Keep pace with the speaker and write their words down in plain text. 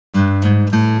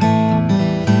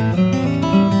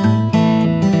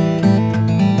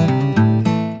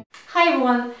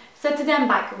So today I'm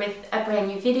back with a brand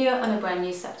new video on a brand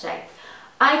new subject.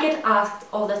 I get asked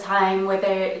all the time, whether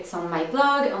it's on my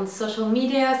blog, on social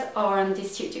medias or on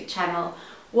this YouTube channel,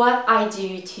 what I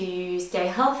do to stay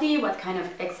healthy, what kind of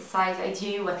exercise I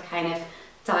do, what kind of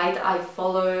diet I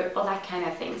follow, all that kind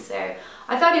of thing. So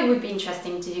I thought it would be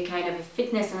interesting to do kind of a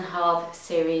fitness and health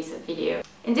series of video.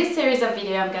 In this series of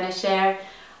video I'm gonna share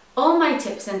all my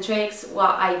tips and tricks,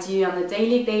 what I do on a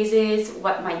daily basis,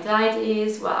 what my diet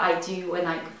is, what I do when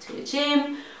I go to the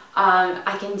gym.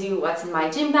 I can do what's in my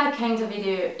gym bag kind of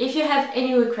video. If you have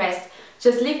any requests,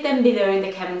 just leave them below in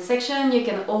the comment section. You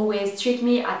can always tweet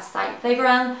me at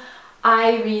StyleplaygroundTV.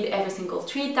 I read every single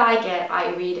tweet that I get,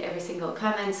 I read every single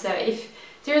comment. So if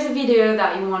there's a video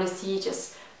that you want to see,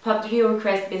 just pop your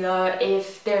request below.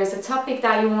 If there's a topic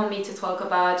that you want me to talk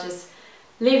about, just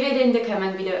leave it in the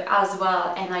comment below as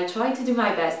well, and I try to do my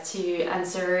best to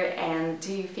answer and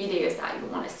do videos that you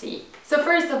want to see. So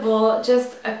first of all,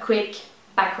 just a quick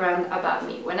background about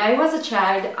me. When I was a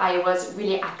child, I was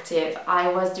really active.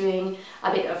 I was doing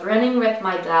a bit of running with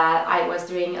my dad, I was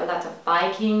doing a lot of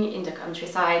biking in the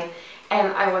countryside,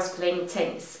 and I was playing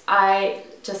tennis. I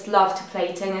just love to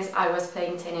play tennis. I was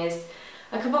playing tennis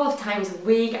a couple of times a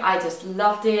week. I just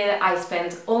loved it. I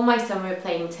spent all my summer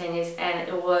playing tennis, and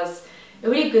it was a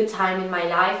really good time in my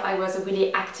life. I was a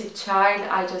really active child.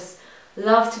 I just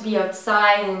loved to be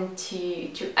outside and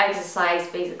to exercise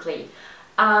basically.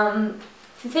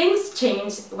 Things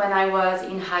changed when I was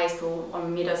in high school or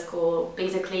middle school.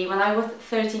 Basically, when I was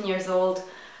 13 years old,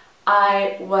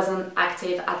 I wasn't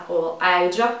active at all. I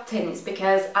dropped tennis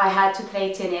because I had to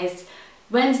play tennis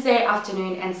Wednesday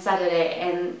afternoon and Saturday,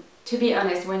 and to be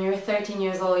honest, when you're 13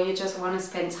 years old, you just want to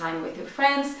spend time with your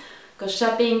friends, go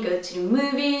shopping, go to the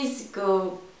movies,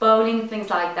 go bowling, things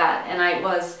like that. And I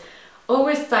was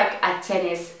always stuck at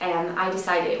tennis, and I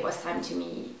decided it was time to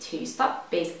me to stop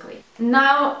basically.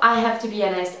 Now I have to be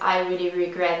honest, I really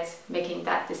regret making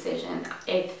that decision.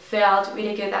 It felt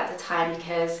really good at the time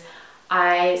because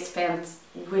I spent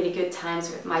really good times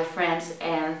with my friends,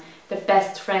 and the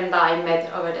best friend that I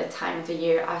met over the time of the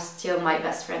year are still my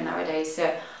best friend nowadays.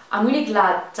 So I'm really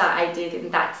glad that I did in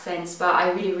that sense, but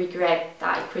I really regret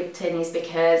that I quit tennis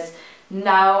because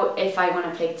now if I want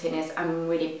to play tennis, I'm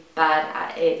really bad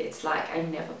at it. It's like I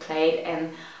never played,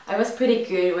 and I was pretty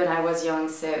good when I was young,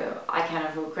 so I kind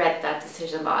of regret that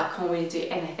decision, but I can't really do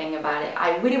anything about it.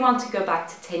 I really want to go back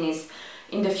to tennis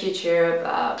in the future,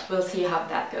 but we'll see how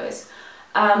that goes.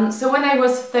 So when I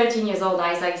was 13 years old,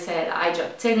 as I said, I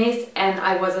dropped tennis and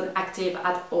I wasn't active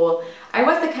at all. I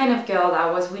was the kind of girl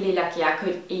that was really lucky. I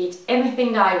could eat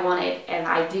anything that I wanted and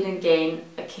I didn't gain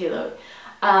a kilo.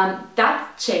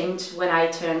 That changed when I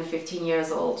turned 15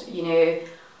 years old. You know,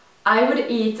 I would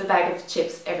eat a bag of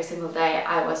chips every single day.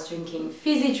 I was drinking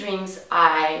fizzy drinks.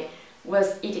 I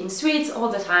was eating sweets all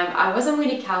the time. I wasn't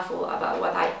really careful about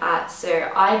what I ate,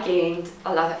 so I gained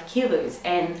a lot of kilos,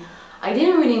 and I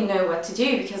didn't really know what to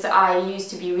do because I used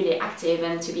to be really active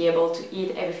and to be able to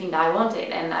eat everything that I wanted,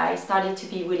 and I started to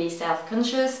be really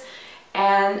self-conscious,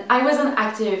 and I wasn't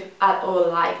active at all.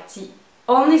 Like, the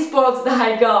only sports that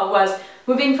I got was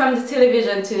moving from the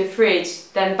television to the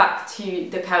fridge, then back to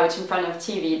the couch in front of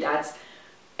TV.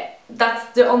 That's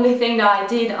the only thing that I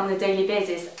did on a daily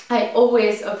basis. I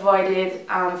always avoided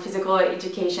physical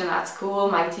education at school.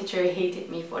 My teacher hated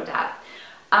me for that.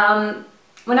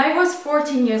 When I was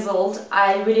 14 years old,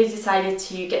 I really decided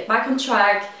to get back on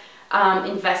track,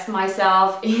 invest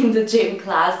myself in the gym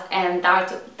class, and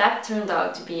that turned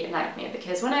out to be a nightmare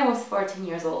because when I was 14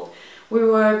 years old, we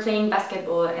were playing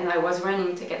basketball and I was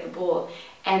running to get the ball,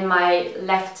 and my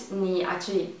left knee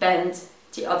actually bent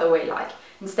the other way. Like,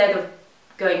 instead of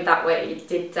going that way, it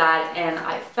did that, and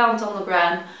I fell on the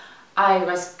ground. I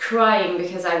was crying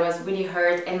because I was really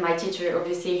hurt, and my teacher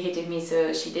obviously hated me,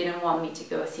 so she didn't want me to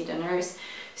go see the nurse.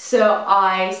 So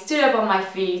I stood up on my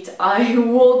feet. I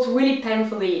walked really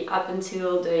painfully up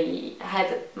until the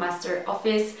headmaster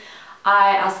office.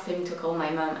 I asked him to call my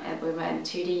mom, and we went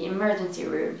to the emergency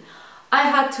room. I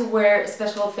had to wear a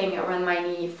special thing around my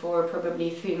knee for probably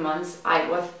 3 months. I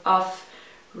was off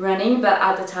running, but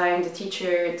at the time the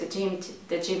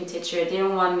gym teacher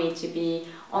didn't want me to be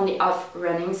only off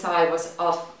running, so I was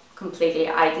off completely.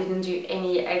 I didn't do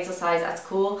any exercise at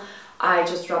school. I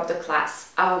just dropped the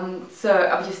class. So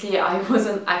obviously I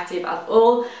wasn't active at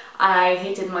all. I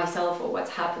hated myself for what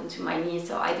happened to my knee,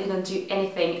 so I didn't do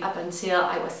anything up until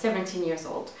I was 17 years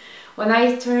old. When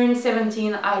I turned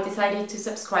 17, I decided to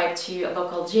subscribe to a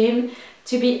local gym.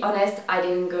 To be honest, I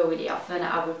didn't go really often.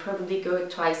 I would probably go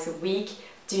twice a week,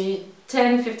 do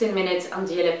 10-15 minutes on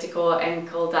the elliptical, and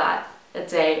call that a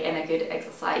day and a good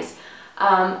exercise.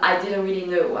 I didn't really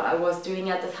know what I was doing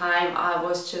at the time. I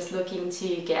was just looking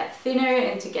to get thinner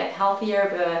and to get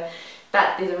healthier, but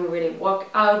that didn't really work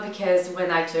out because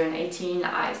when I turned 18,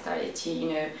 I started to, you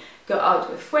know, go out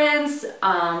with friends,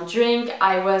 drink.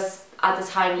 I was at the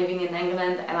time living in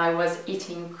England and I was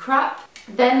eating crap.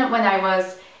 Then when I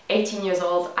was 18 years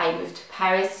old, I moved to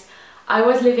Paris. I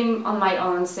was living on my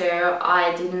own, so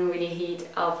I didn't really eat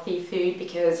healthy food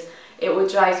because it would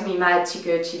drive me mad to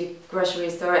go to the grocery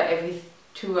store every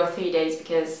 2 or 3 days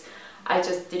because I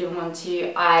just didn't want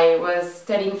to. I was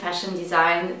studying fashion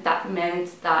design. That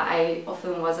meant that I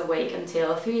often was awake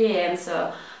until 3 AM,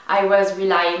 so I was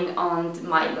relying on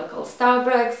my local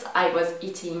Starbucks. I was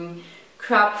eating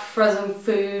crap frozen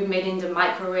food made in the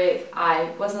microwave.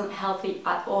 I wasn't healthy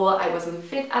at all. I wasn't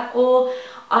fit at all.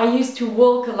 I used to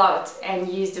walk a lot and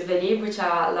use the Velib, which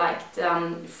are like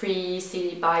free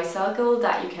city bicycle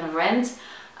that you can rent.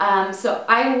 So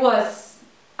I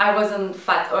wasn't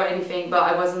fat or anything, but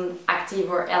I wasn't active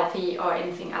or healthy or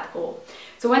anything at all.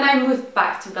 So when I moved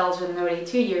back to Belgium nearly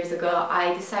 2 years ago,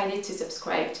 I decided to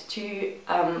subscribe to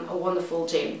a wonderful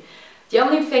gym. The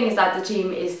only thing is that the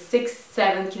gym is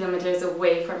 6-7 kilometers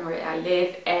away from where I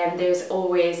live, and there's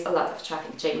always a lot of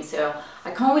traffic jam, so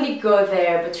I can't really go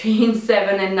there between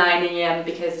 7 and 9 AM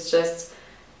because it's just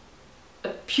a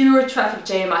pure traffic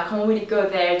jam. I can't really go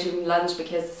there during lunch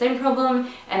because the same problem,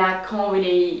 and I can't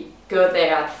really go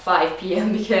there at 5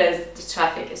 PM because the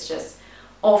traffic is just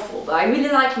awful. But I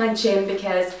really like my gym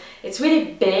because it's really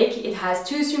big. It has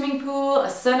 2 swimming pools, a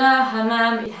sauna,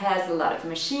 hammam, it has a lot of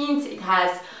machines, it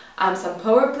has some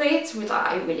power plates, which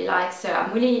I really like, so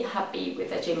I'm really happy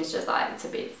with the gym. It's just that it's a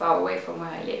bit far away from where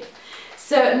I live.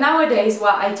 So nowadays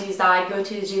what I do is that I go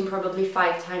to the gym probably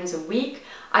 5 times a week.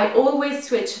 I always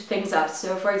switch things up.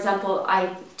 So for example,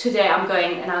 today I'm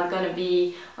going to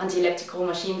be on the elliptical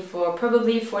machine for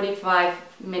probably 45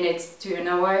 minutes to an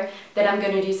hour. Then I'm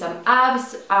going to do some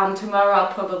abs. Tomorrow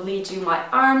I'll probably do my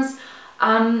arms.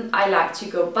 I like to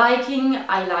go biking.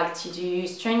 I like to do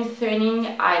strength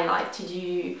training. I like to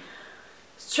do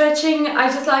stretching. I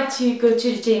just like to go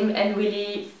to the gym and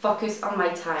really focus on my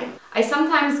time. I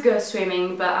sometimes go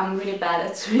swimming, but I'm really bad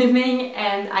at swimming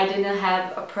and I didn't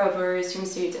have a proper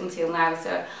swimsuit until now,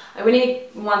 so I really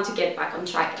want to get back on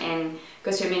track and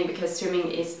go swimming because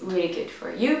swimming is really good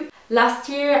for you. Last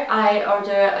year I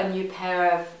ordered a new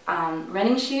pair of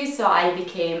running shoes, so I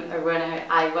became a runner.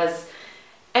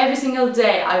 Every single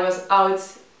day I was out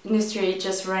in the street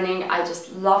just running. I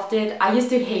just loved it. I used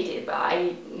to hate it, but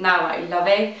now I love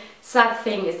it. Sad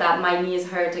thing is that my knees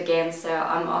hurt again, so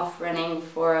I'm off running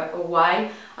for a while.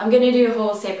 I'm gonna do a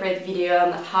whole separate video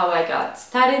on how I got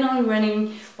started on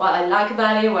running, what I like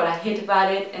about it, what I hate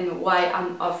about it, and why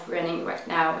I'm off running right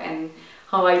now and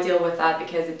how I deal with that,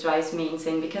 because it drives me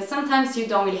insane. Because sometimes you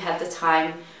don't really have the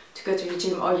time to go to the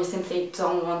gym or you simply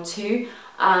don't want to.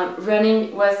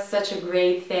 Running was such a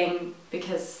great thing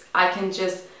because I can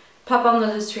just pop onto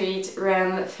the street,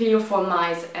 ran 3 or 4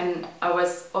 miles and I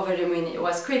was over the moon. It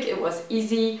was quick, it was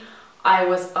easy, I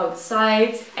was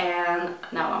outside, and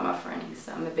now I'm off running,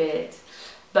 so I'm a bit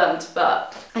bummed,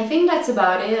 but I think that's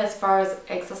about it as far as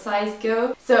exercise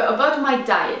goes. So about my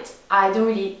diet, I don't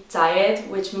really diet,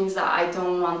 which means that I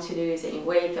don't want to lose any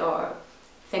weight or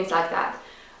things like that.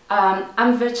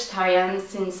 I'm vegetarian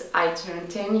since I turned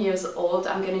 10 years old.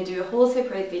 I'm gonna do a whole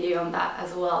separate video on that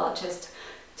as well, just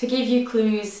to give you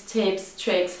clues, tips,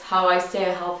 tricks, how I stay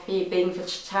healthy being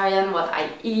vegetarian, what I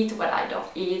eat, what I don't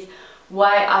eat,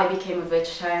 why I became a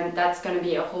vegetarian. That's gonna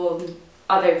be a whole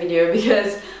other video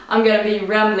because I'm gonna be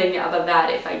rambling about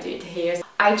that if I do it here.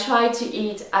 I try to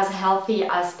eat as healthy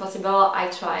as possible. I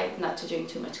try not to drink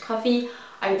too much coffee.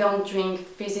 I don't drink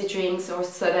fizzy drinks or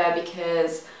soda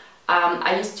because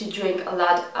I used to drink a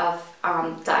lot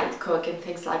of Diet Coke and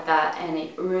things like that, and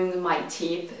it ruined my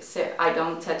teeth, so I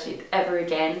don't touch it ever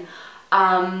again.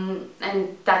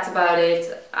 And that's about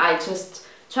it. I just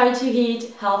try to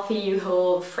eat healthy,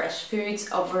 whole, fresh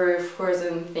foods over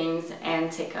frozen things and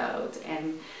takeout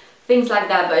and things like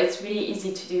that, but it's really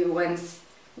easy to do once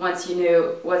you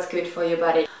know what's good for your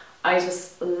body. I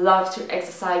just love to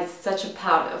exercise. It's such a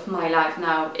part of my life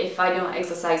now. If I don't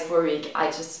exercise for a week, I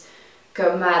just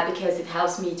go mad because it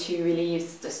helps me to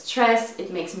relieve the stress,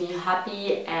 it makes me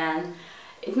happy, and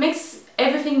it makes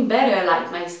everything better.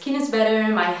 Like my skin is better,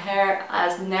 my hair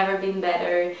has never been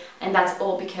better, and that's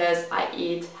all because I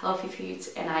eat healthy foods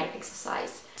and I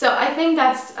exercise. So I think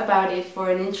that's about it for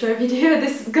an intro video.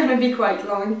 This is gonna be quite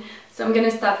long, so I'm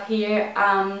gonna stop here.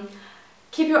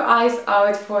 Keep your eyes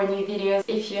out for new videos.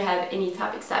 If you have any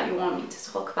topics that you want me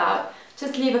to talk about,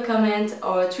 just leave a comment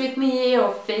or tweet me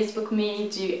or Facebook me,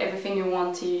 do everything you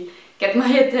want to get my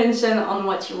attention on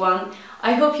what you want.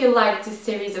 I hope you liked this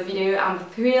series of videos. I'm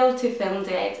thrilled to film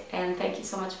it, and thank you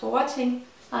so much for watching.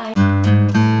 Bye!